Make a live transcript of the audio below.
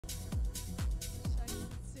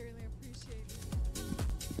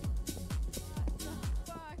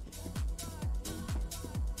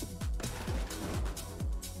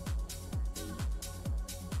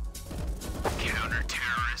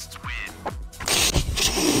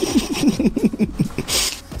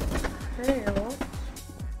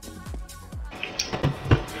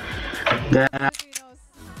Yeah.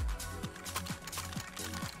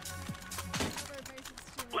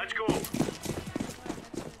 Let's go.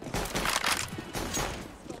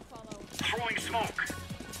 Throwing smoke.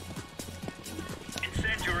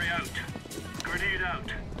 Incendiary out. Grenade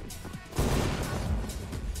out.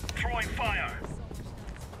 Throwing fire.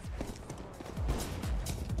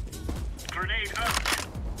 Grenade out.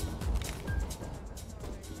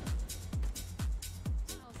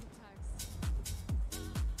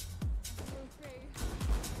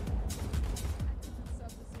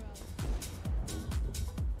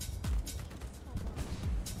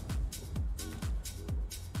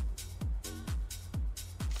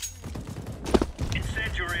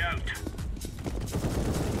 Incendiary out.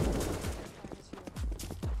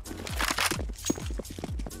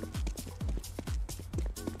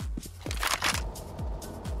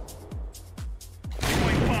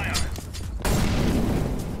 Throwing fire.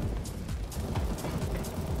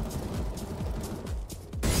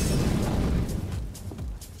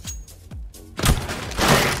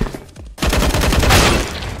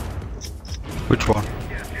 Which one?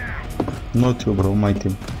 Not you, bro, my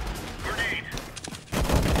team. Grenade.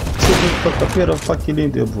 You're a fucking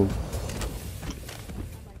idiot, bro.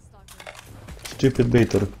 Stupid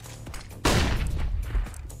baiter.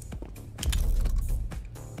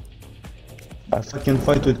 I fucking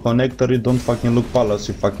fight with connector, you don't fucking look palace,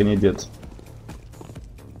 you fucking idiot.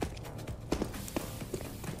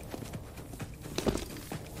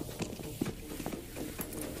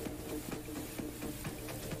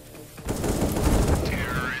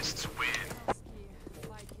 Terrorists win.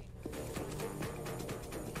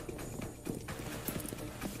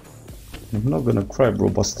 I'm not gonna cry, bro,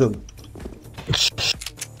 but still.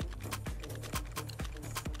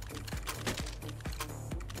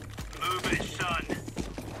 Move it, son.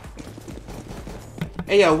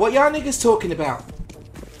 Hey yo, what y'all niggas talking about?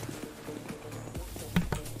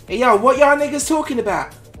 Hey yo, what y'all niggas talking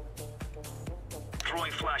about?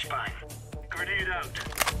 Throwing flashbang. Grenade out.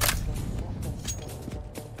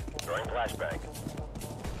 Throwing flashbang.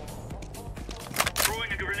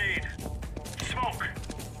 Throwing a grenade. Smoke.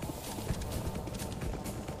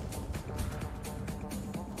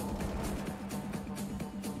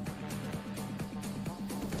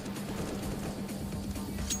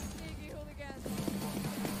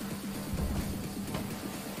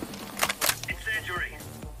 Incendiary.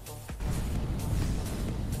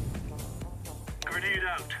 Grenade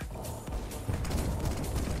out.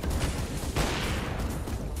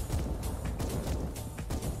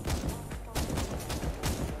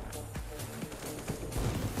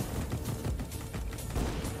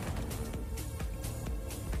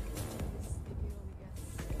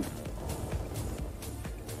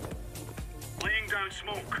 Laying down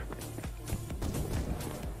smoke.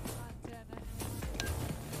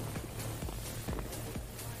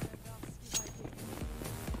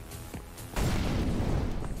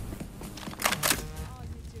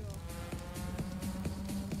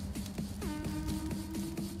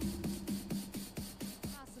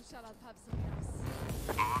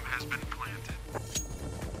 Bomb has been planted.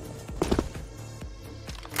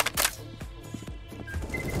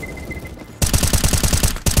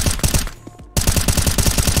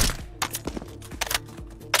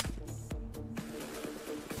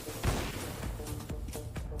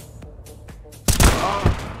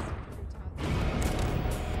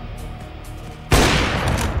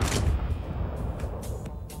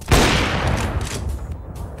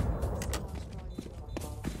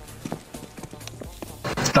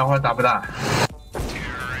待会儿打不打？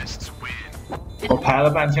 Terrorists win. 我排了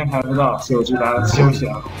半天排不到，所以我就来休息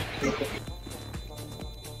了。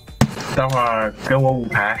待会儿给我5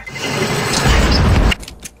排。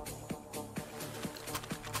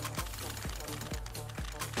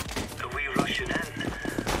 Are we rushing in?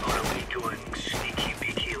 Or are we going sneaky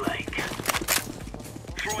beaky like?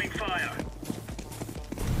 Throwing fire.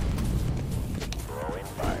 Throwing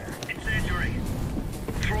fire. Incendiary.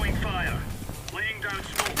 Throwing fire. Laying down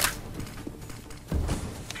smoke.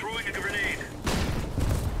 Throwing a grenade.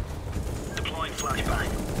 Deploying flashbang.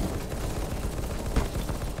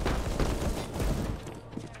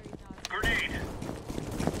 Grenade.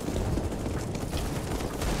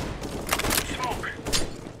 Smoke.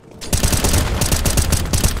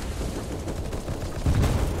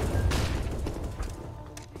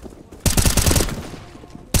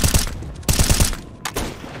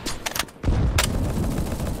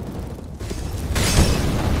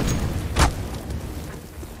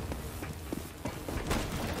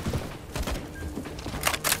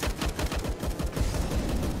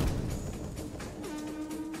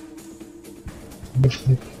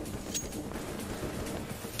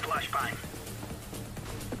 Flashbang.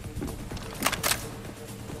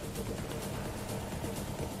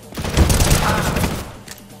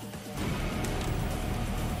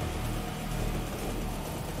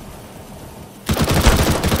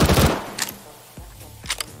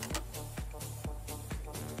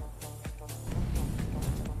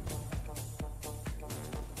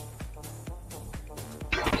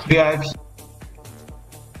 VIP。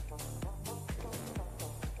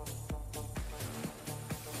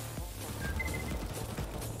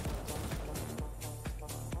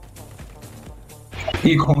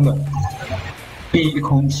一空的，一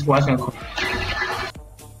空完全空，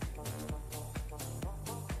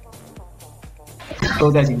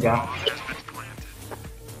都在井家。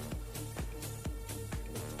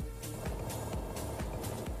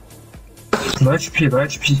罗 HP 罗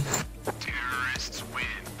HP，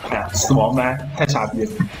 哎呀，死亡麦太傻逼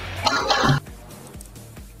了，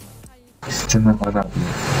真的好傻逼，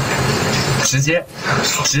直接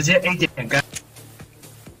A 点干。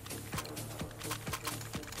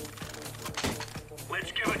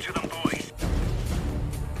Let's give it to them, boys.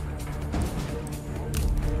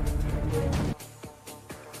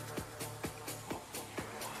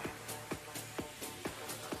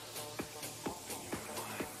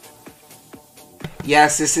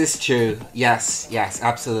 Yes, this is true. Yes, yes,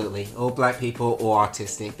 absolutely. All black people or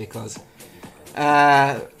autistic because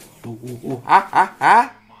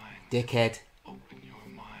dickhead.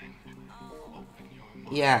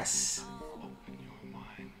 Yes.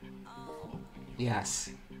 Yes.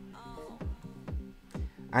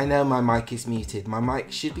 I know my mic is muted. My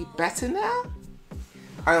mic should be better now?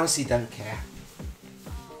 I honestly don't care.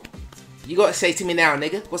 You gotta say to me now,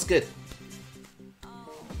 nigga. What's good?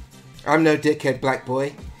 I'm no dickhead, black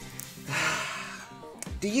boy.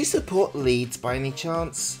 Do you support Leeds by any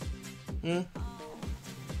chance? Hmm?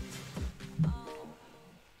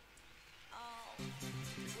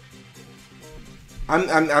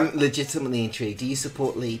 I'm legitimately intrigued. Do you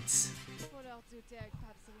support Leeds?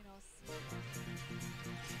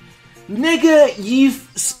 Nigga, you've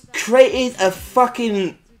created a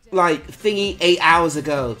fucking like thingy 8 hours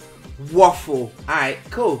ago. Waffle. Alright,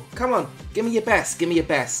 cool. Come on. Give me your best. Give me your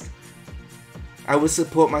best. I would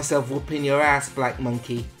support myself whooping your ass, black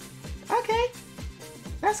monkey. Okay.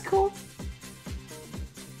 That's cool.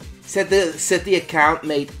 Said the account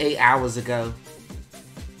made 8 hours ago.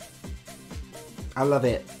 I love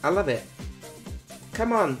it. I love it.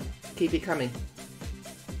 Come on. Keep it coming.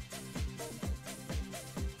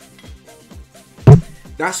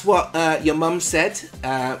 That's what your mum said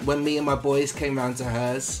when me and my boys came round to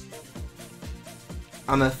hers.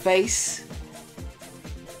 On her face.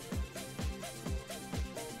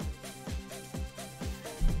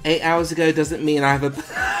 Eight hours ago doesn't mean I have a...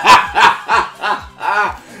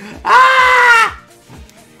 ah!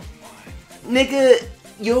 Nigga,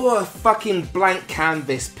 you're a fucking blank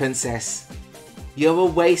canvas, princess. You're a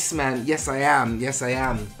waste man. Yes, I am. Yes, I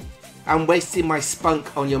am. I'm wasting my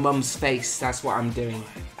spunk on your mum's face. That's what I'm doing.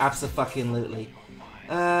 Abso-fucking-lutely.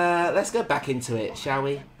 Let's go back into it, shall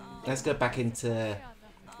we? Let's go back into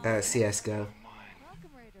CSGO.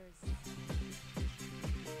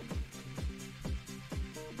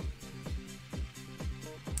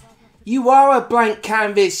 You are a blank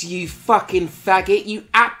canvas, you fucking faggot. You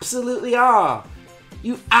absolutely are.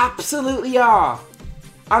 You absolutely are.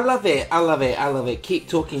 I love it. I love it. I love it. Keep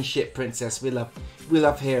talking shit, princess. We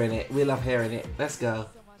love hearing it. We love hearing it. Let's go.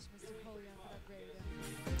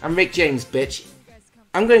 I'm Rick James, bitch.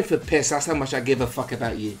 I'm going for piss. That's how much I give a fuck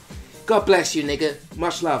about you. God bless you, nigga.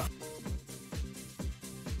 Much love.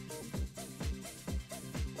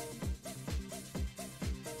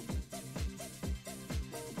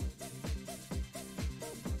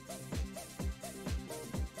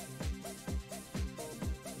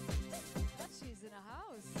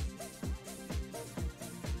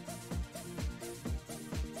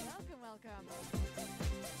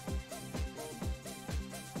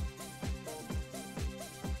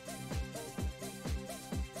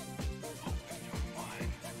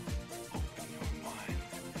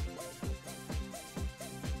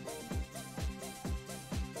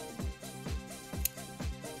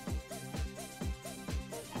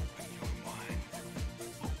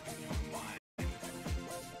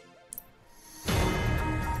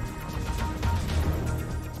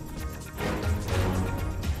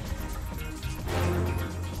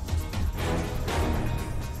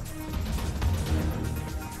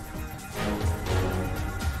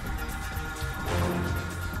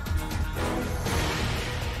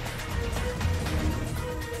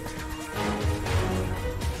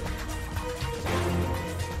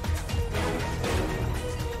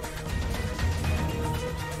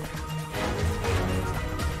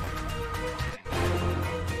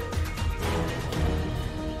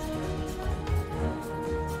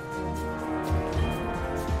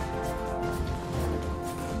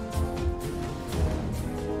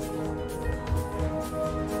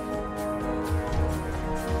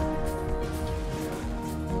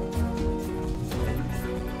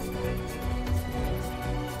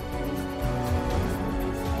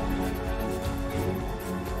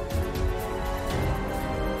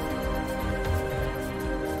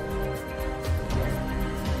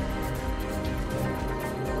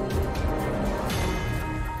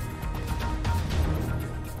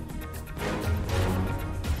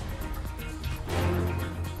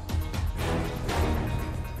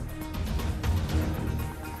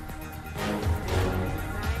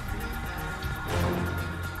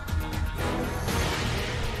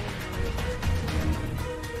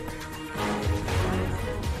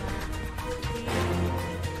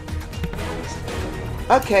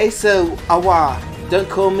 Okay, so Awa, don't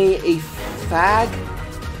call me a fag.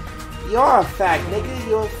 You're a fag, nigga.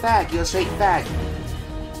 You're a fag. You're a straight fag.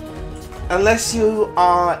 Unless you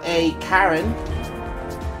are a Karen.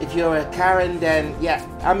 If you're a Karen, then yeah.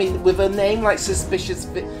 I mean, with a name like Suspicious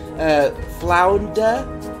Flounder,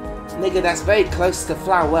 nigga, that's very close to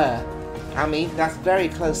flower. I mean, that's very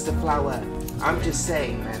close to flower. I'm just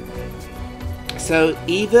saying, man. So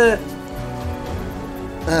either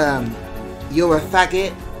you're a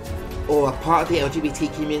faggot or a part of the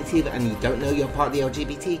LGBT community and you don't know you're part of the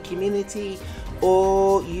LGBT community,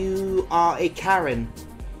 or you are a Karen.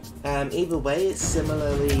 Either way, it's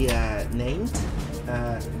similarly named.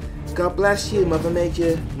 God bless you, mother made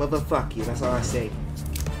you, motherfuck you. That's all I say.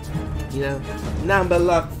 You know, nothing but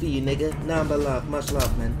love for you, nigga. Nothing but love. Much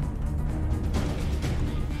love, man.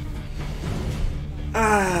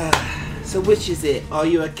 So which is it? Are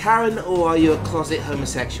you a Karen or are you a closet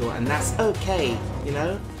homosexual? And that's okay, you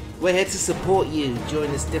know? We're here to support you during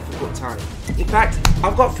this difficult time. In fact,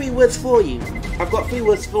 I've got 3 words for you. I've got 3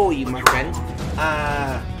 words for you, my friend.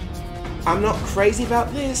 I'm not crazy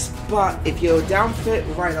about this, but if you're down for it,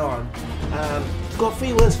 right on. Got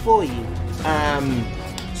 3 words for you.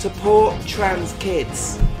 Support trans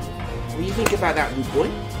kids. What do you think about that, rude boy?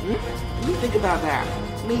 What do you think about that?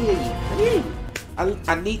 Let me hear you. Let me hear you.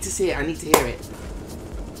 I need to see it. I need to hear it.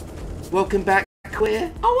 Welcome back,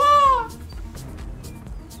 queer. Oh, ah!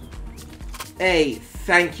 Hey,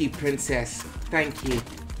 thank you, princess. Thank you.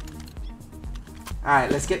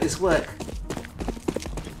 Alright, let's get this work.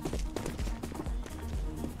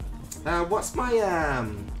 What's my,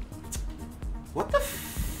 what the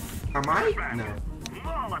f... Am I? No.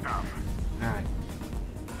 Alright.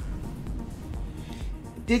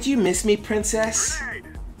 Did you miss me, princess?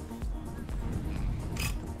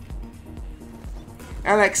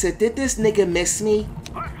 Alexa, did this nigga miss me?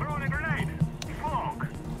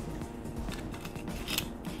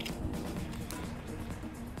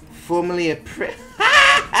 Formerly a pri-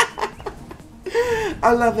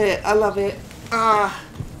 I love it, I love it. Ah.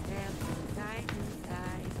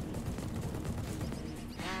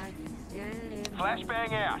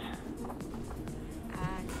 Flashbang out.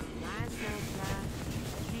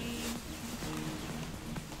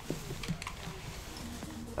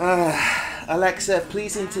 Alexa,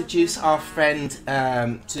 please introduce our friend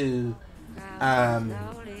to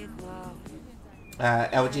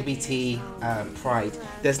LGBT pride.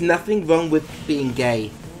 There's nothing wrong with being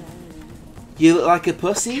gay. You look like a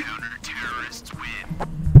pussy?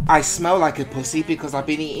 I smell like a pussy because I've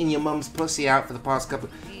been eating your mum's pussy out for the past couple...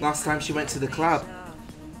 Last time she went to the club.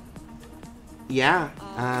 Yeah.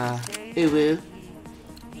 Ooh.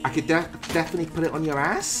 I could definitely put it on your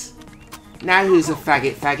ass. Now who's a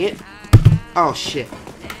faggot? Oh shit.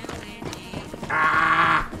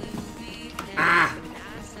 Ah! Ah!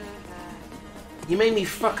 You made me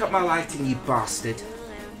fuck up my lighting, you bastard.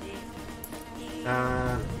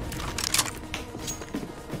 Now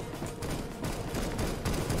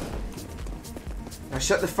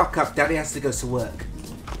shut the fuck up, Daddy has to go to work.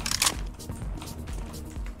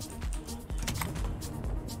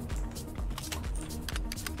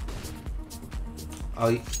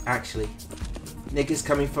 Oh, actually. Niggas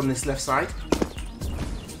coming from this left side?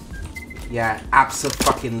 Yeah,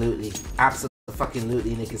 abso-fucking-lutely.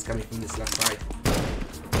 Abso-fucking-lutely niggas coming from this left side.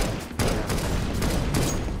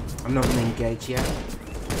 Yeah. I'm not gonna engage yet.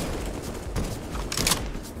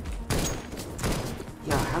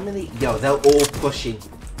 Yo, how many? Yo, they're all pushing.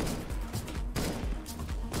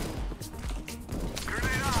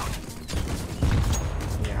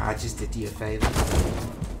 Yeah, I just did you a favor.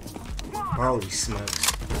 Holy smokes.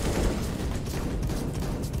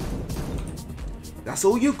 That's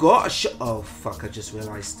all you got? Oh, fuck, I just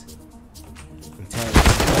realised. I'm terrible.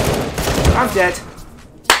 I'm dead.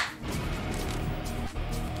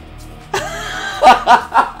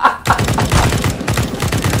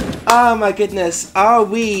 Oh my goodness.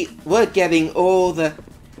 We're getting all the...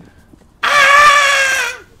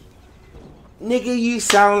 Ah! Nigga, you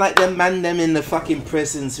sound like the man them in the fucking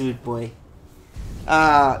prisons, rude boy.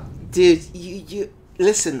 Dude, you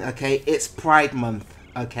listen, okay? It's Pride Month,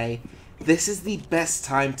 okay? This is the best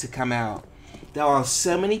time to come out. There are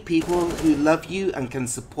so many people who love you and can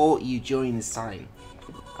support you during this time.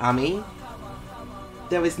 I mean,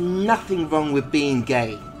 there is nothing wrong with being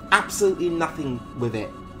gay. Absolutely nothing with it.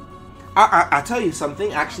 I tell you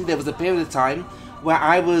something. Actually, there was a period of time where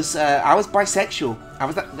I was bisexual.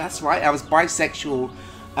 That's right. I was bisexual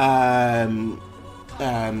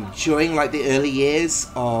during like the early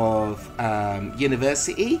years of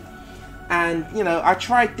university, and you know, I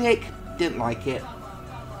tried dick. Didn't like it.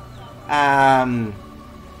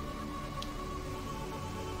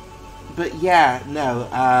 But yeah, no.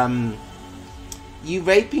 You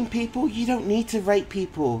raping people? You don't need to rape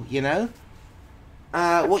people. You know.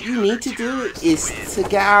 What you need to do is to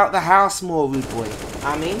get out the house more, rude boy.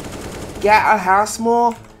 I mean, get out of the house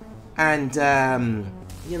more, and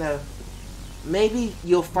you know, maybe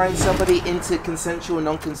you'll find somebody into consensual,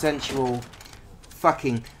 non-consensual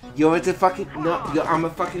fucking. You're into fucking no. I'm a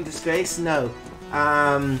fucking disgrace. No.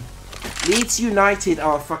 Leeds United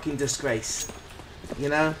are a fucking disgrace. You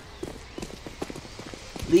know.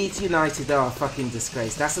 Leeds United are a fucking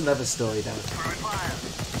disgrace. That's another story, though.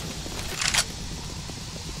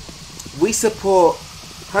 We support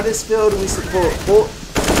Huddersfield. We support.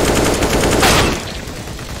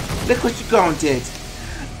 Look what you gone did.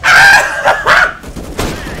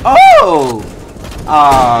 Oh.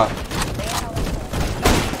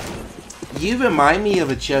 You remind me of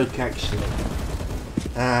a joke, actually.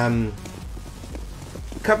 A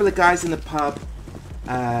couple of guys in the pub.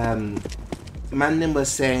 Mandem was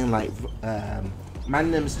saying like,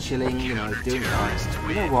 Mandem's chilling, you know, doing nice.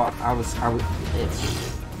 You know what?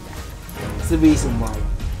 It's the reason why.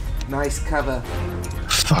 Nice cover.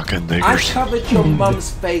 Fucking niggers. I covered your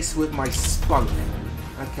mum's face with my spunk.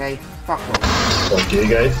 Okay, fuck off. Fuck you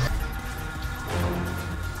guys.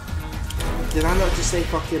 Did I not just say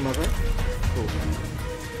fuck your mother? Cool.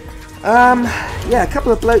 Yeah, a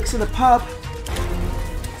couple of blokes in the pub.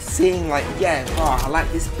 Seeing like, yeah, oh, I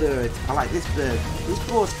like this bird. I like this bird. This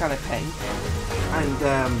bird's kind of pink.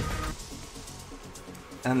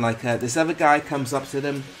 And like this other guy comes up to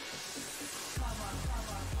them.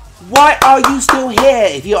 Why are you still here?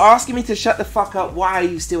 If you're asking me to shut the fuck up, why are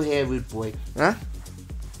you still here, rude boy? Huh?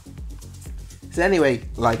 So anyway,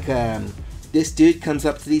 like this dude comes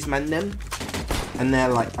up to these men then, and they're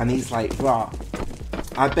like, and he's like, rah,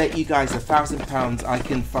 I bet you guys £1,000 I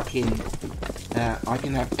can fucking I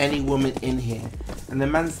can have any woman in here. And the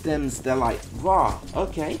man's thems, they're like, rah,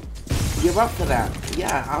 okay, you're up for that.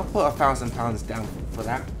 Yeah, I'll put £1,000 down for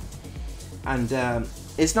that. And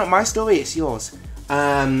it's not my story, it's yours.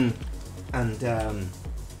 The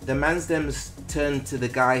man's thems turned to the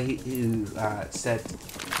guy who said,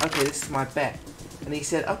 okay, this is my bet. And he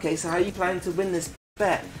said, okay, so how are you planning to win this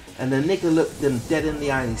bet? And the nigger looked them dead in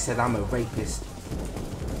the eye and he said, I'm a rapist.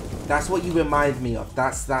 That's what you remind me of.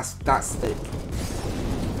 That's the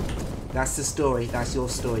story. That's your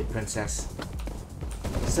story, princess.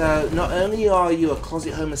 So not only are you a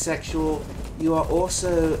closet homosexual, you are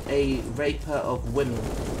also a raper of women.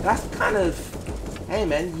 That's kind of, hey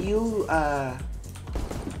man, you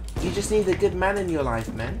just need a good man in your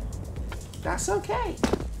life, man. That's okay.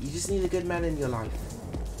 You just need a good man in your life.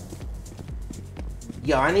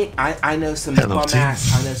 Yo, I know some bum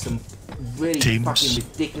ass. I know some really fucking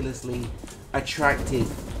ridiculously attractive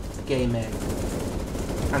gay men,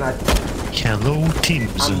 and hello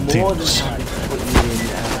teams. I'm more than happy to put you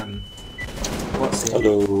in what's it?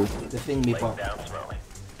 Hello. The thing me bot.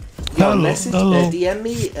 Yo, message, DM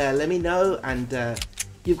me, let me know, and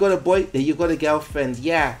you've got a boy, you've got a girlfriend.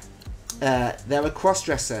 Yeah, they're a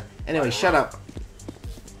cross-dresser. Anyway, shut up.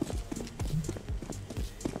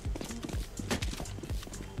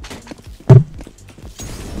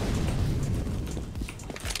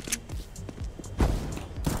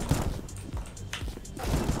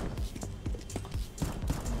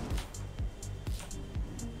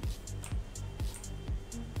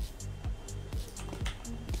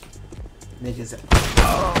 Niggas.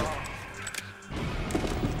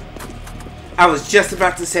 I was just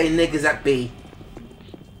about to say niggas at B.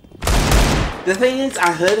 The thing is,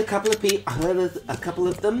 I heard a couple of people. I heard a couple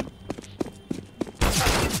of them.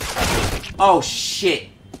 Oh shit!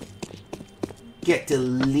 Get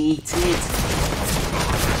deleted.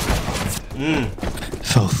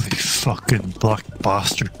 Filthy fucking black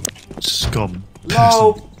bastard scum.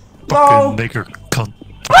 Low. Fucking nigger cunt.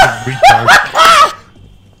 Fucking retard.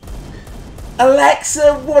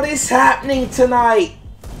 Alexa, what is happening tonight?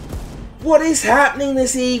 What is happening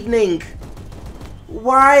this evening?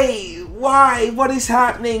 Why? What is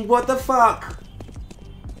happening? What the fuck?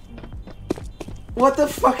 What the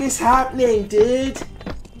fuck is happening, dude?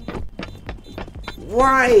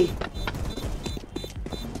 Why?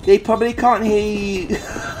 They probably can't hear you.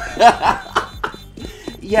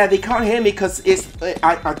 Yeah, they can't hear me because it's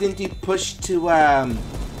I didn't do push to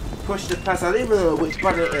push the plus. I don't even know which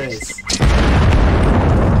button it is.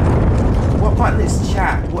 What button is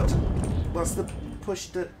chat? What's the push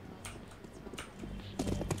the?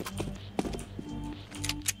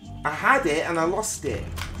 I had it and I lost it.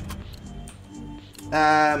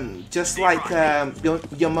 Just like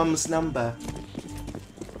your mum's number.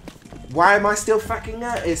 Why am I still fucking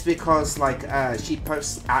her? It's because like she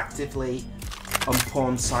posts actively on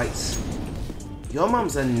porn sites. Your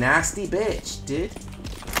mum's a nasty bitch, dude.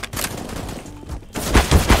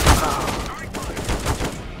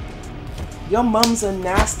 Your mum's a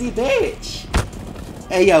nasty bitch.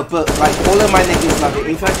 Hey yo, but like all of my niggas love it.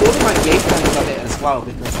 In fact, all of my gay friends love it as well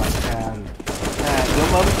because like your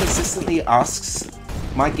mum consistently asks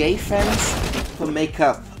my gay friends for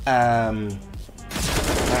makeup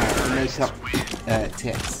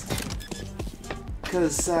tips.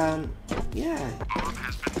 Because yeah.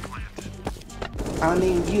 I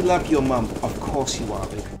mean, you love your mum, of course you are,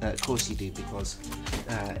 of course you do, because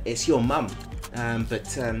it's your mum. But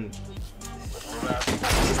she's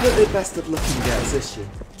not the best of looking girls, is she?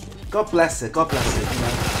 God bless her, God bless her, you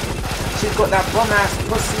know. She's got that bomb ass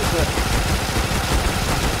pussy, but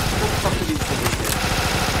what the fuck are these things doing?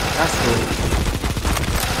 That's cool.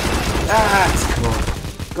 That's cool.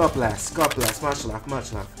 God bless, God bless. Much love,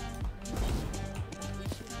 much love.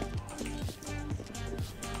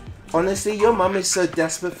 Honestly, your mum is so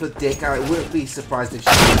desperate for dick. I wouldn't be surprised if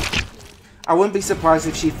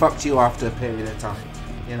she fucked you after a period of time.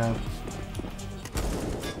 You know.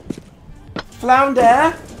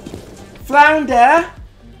 Flounder, Flounder,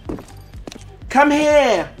 come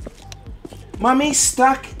here. Mummy's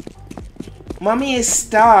stuck. Mummy is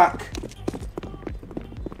stuck.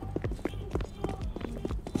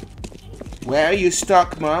 Where are you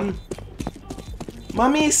stuck, Mum?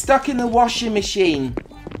 Mummy is stuck in the washing machine.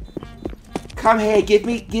 Come here, give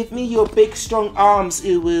me your big strong arms,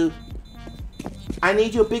 Uwu. I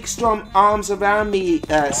need your big strong arms around me,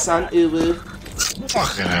 son, Uwu.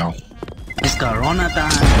 Fucking hell. It's Corona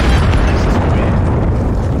time.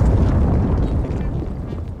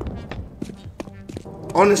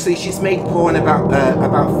 Honestly, she's made porn about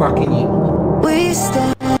fucking you.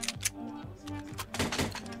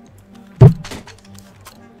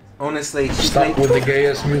 Honestly, she's Stop with the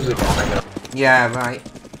gayest music. Yeah, right.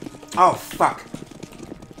 Oh, fuck.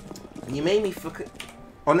 You made me fuck it.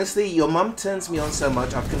 Honestly, your mum turns me on so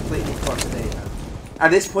much, I've completely fucked it. At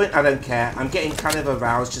this point, I don't care. I'm getting kind of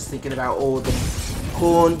aroused just thinking about all the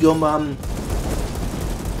porn your mum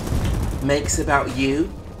makes about you.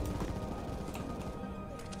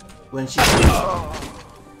 When she...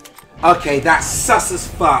 Okay, that's sus as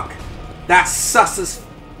fuck. That's sus as...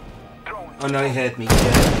 Oh no, he heard me. He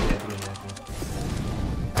heard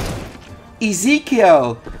me.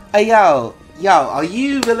 Ezekiel! Yo, are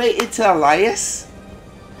you related to Elias?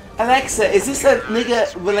 Alexa, is this a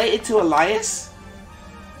nigga related to Elias?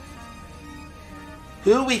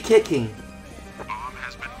 Who are we kicking?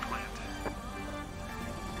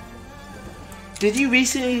 Did you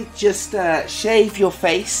recently just shave your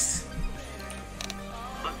face?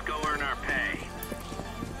 Let's go earn our pay.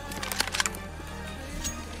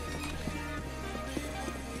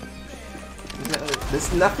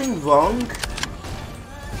 There's nothing wrong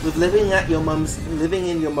with living in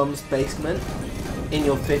your mum's basement in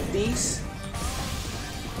your 50s.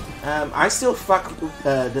 I still fuck.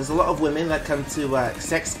 There's a lot of women that come to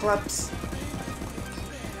sex clubs,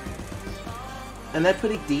 and they're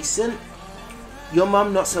pretty decent. Your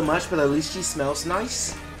mum not so much, but at least she smells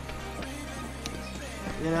nice.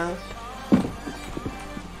 You know.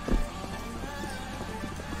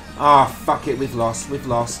 Ah, oh, fuck it. We've lost. We've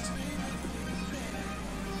lost.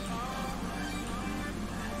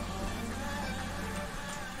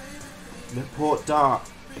 Report dark.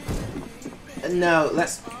 No,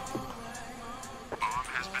 let's...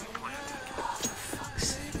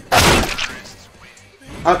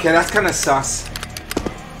 Okay, that's kind of sus.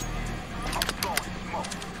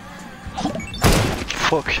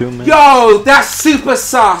 Fuck you, man. Yo, that's super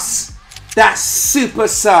sus. That's super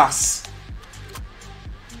sus.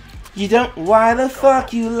 You don't... Why the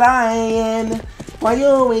fuck you lying? Why you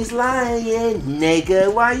always lying?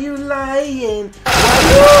 Nigga, why you lying? Why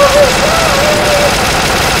you always lying?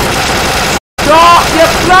 Stop, you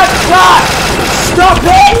blood clot! Stop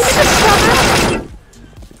it!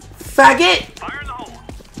 Faggot! Fire in the hole.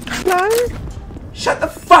 No. Shut the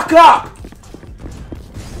fuck up!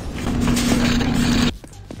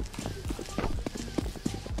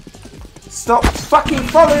 Stop fucking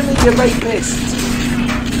following me, you rapist!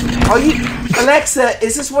 Are you... Alexa,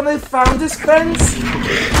 is this one of the founders' friends?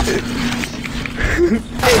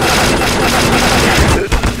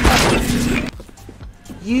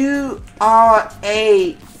 You are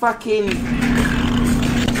a fucking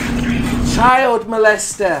child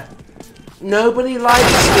molester. Nobody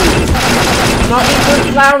likes you. Not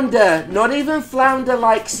even Flounder. Not even Flounder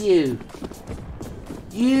likes you.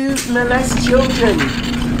 You molest children.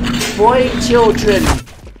 Boy children.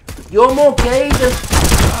 You're more gay than...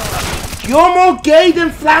 You're more gay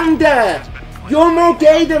than Flounder. You're more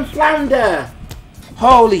gay than Flounder.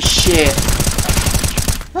 Holy shit.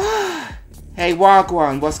 Hey,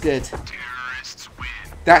 Wagwan, what's good?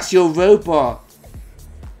 That's your robot.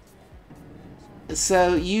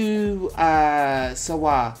 So you,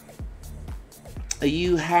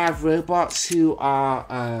 you have robots who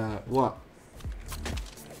are, what?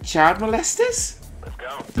 Child molesters? Let's go.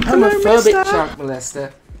 Homophobic child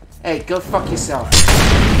molester. Hey, go fuck yourself.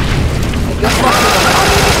 Hey, go fuck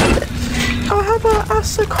yourself. I have to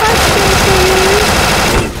ask a question for you.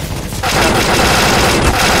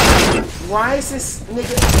 Why is this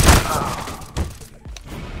nigga... Oh.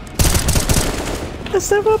 Is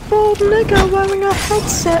there a bald nigga wearing a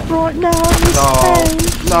headset right now in this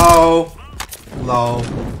game?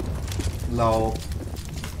 Low.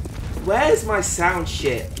 Where's my sound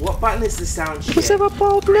shit? What button is the sound shit? Is there a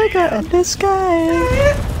bald nigga in this game?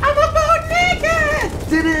 I'm a bald nigga!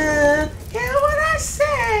 Da-da! Hear what I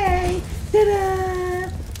say? Da-da!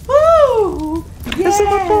 Woo! Yeah! Is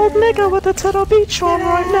there a bald nigga with a Turtle Beach on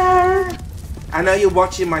right now? I know you're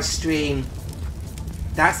watching my stream.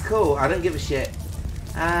 That's cool. I don't give a shit.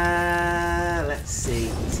 Let's see.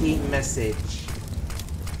 Team message.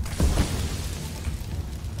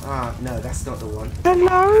 Ah, no, that's not the one.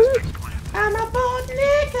 Hello? I'm a bald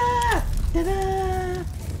nigga. Da-da.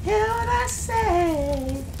 Hear what I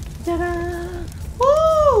say? Da-da.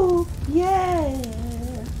 Woo! Yeah.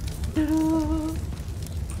 Da-da.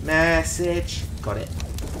 Message. Got it.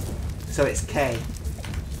 So it's K.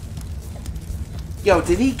 Yo,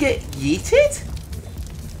 did he get yeeted?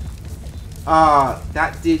 Ah,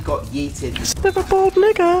 that dude got yeeted. Is there a bald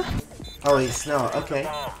nigga? Oh, it's not. Okay.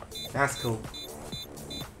 That's cool.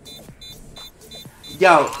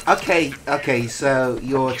 Yo, okay, so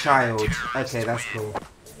you're a child. Okay, that's cool.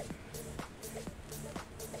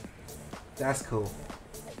 That's cool.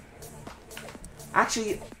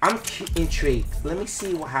 Actually, I'm intrigued. Let me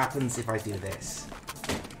see what happens if I do this.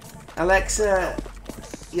 Alexa,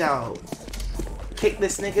 yo, kick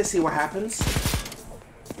this nigga, see what happens.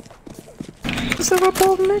 Is there a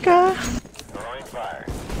bald nigga? Throwing fire.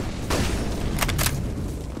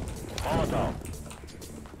 Molotov.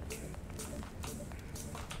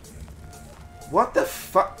 What the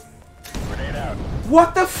fuck? Grenade out.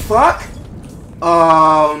 What the fuck?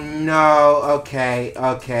 Oh no, okay,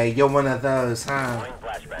 you're one of those, huh? Throwing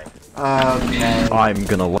flashbang. Okay. I'm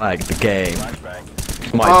gonna lag the game. Flashbang.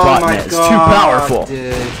 My Oh my botnet is too God, powerful.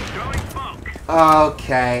 dude. Throwing smoke.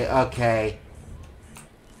 Okay.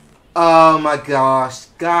 Oh my gosh,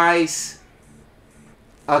 guys.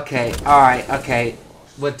 Okay, alright, okay.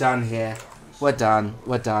 We're done here. We're done.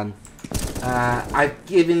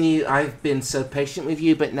 I've been so patient with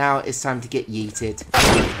you, but now it's time to get yeeted.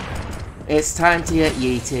 It's time to get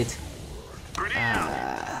yeeted.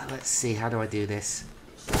 Let's see, how do I do this?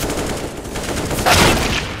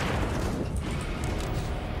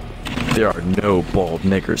 There are no bald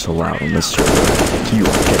niggers allowed in this server. You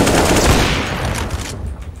are getting out.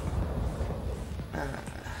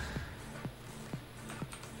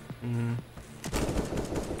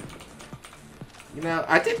 You know,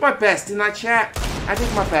 I did my best, didn't I, chat? I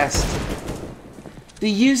did my best. The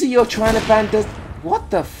user you're trying to ban does...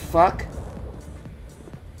 What the fuck?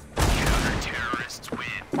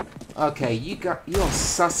 Okay, you're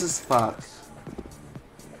sus as fuck.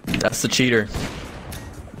 That's the cheater.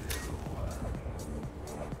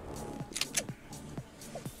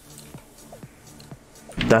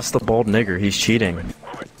 That's the bald nigger, he's cheating.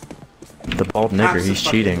 The bald nigger, he's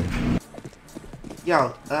cheating.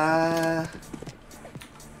 Yo,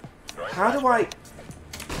 how do I...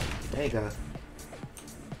 There you go.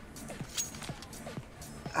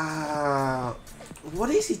 What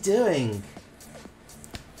is he doing?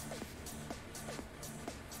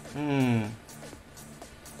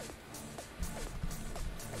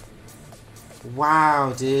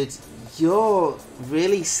 Wow, dude. You're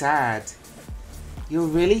really sad. You're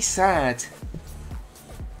really sad.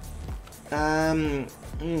 Hang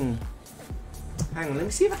on, let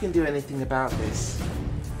me see if I can do anything about this.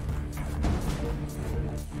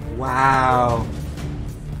 Wow.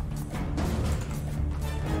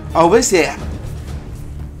 Oh, is it?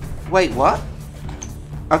 Wait, what?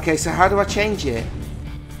 Okay, so how do I change it?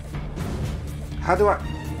 How do I...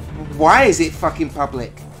 Why is it fucking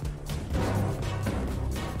public?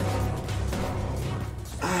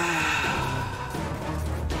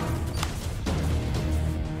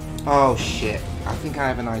 Oh shit, I think I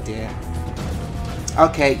have an idea.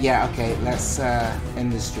 Okay, yeah, okay, let's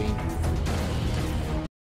end the stream.